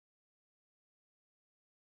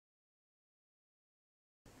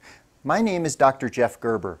My name is Dr. Jeff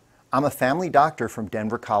Gerber. I'm a family doctor from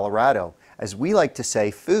Denver, Colorado. As we like to say,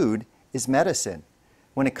 food is medicine.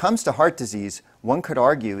 When it comes to heart disease, one could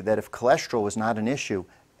argue that if cholesterol was not an issue,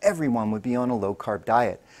 everyone would be on a low-carb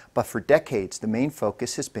diet. But for decades, the main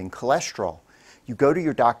focus has been cholesterol. You go to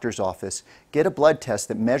your doctor's office, get a blood test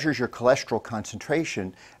that measures your cholesterol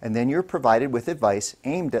concentration, and then you're provided with advice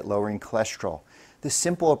aimed at lowering cholesterol. This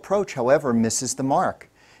simple approach, however, misses the mark.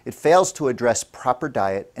 It fails to address proper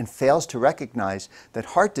diet and fails to recognize that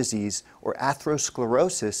heart disease or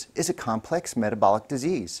atherosclerosis is a complex metabolic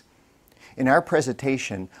disease. In our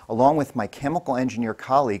presentation, along with my chemical engineer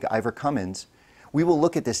colleague Ivor Cummins, we will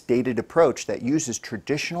look at this dated approach that uses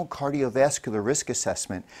traditional cardiovascular risk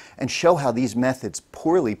assessment and show how these methods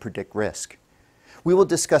poorly predict risk. We will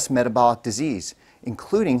discuss metabolic disease,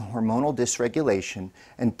 including hormonal dysregulation,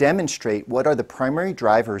 and demonstrate what are the primary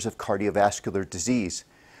drivers of cardiovascular disease.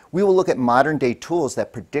 We will look at modern-day tools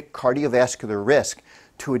that predict cardiovascular risk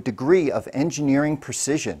to a degree of engineering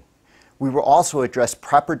precision. We will also address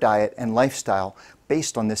proper diet and lifestyle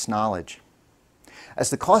based on this knowledge. As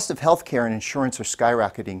the cost of healthcare and insurance are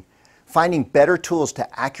skyrocketing, finding better tools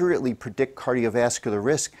to accurately predict cardiovascular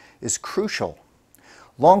risk is crucial.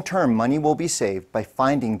 Long-term, money will be saved by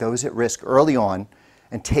finding those at risk early on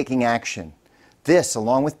and taking action. This,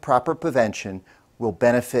 along with proper prevention, will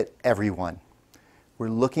benefit everyone. We're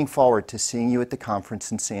looking forward to seeing you at the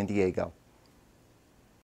conference in San Diego.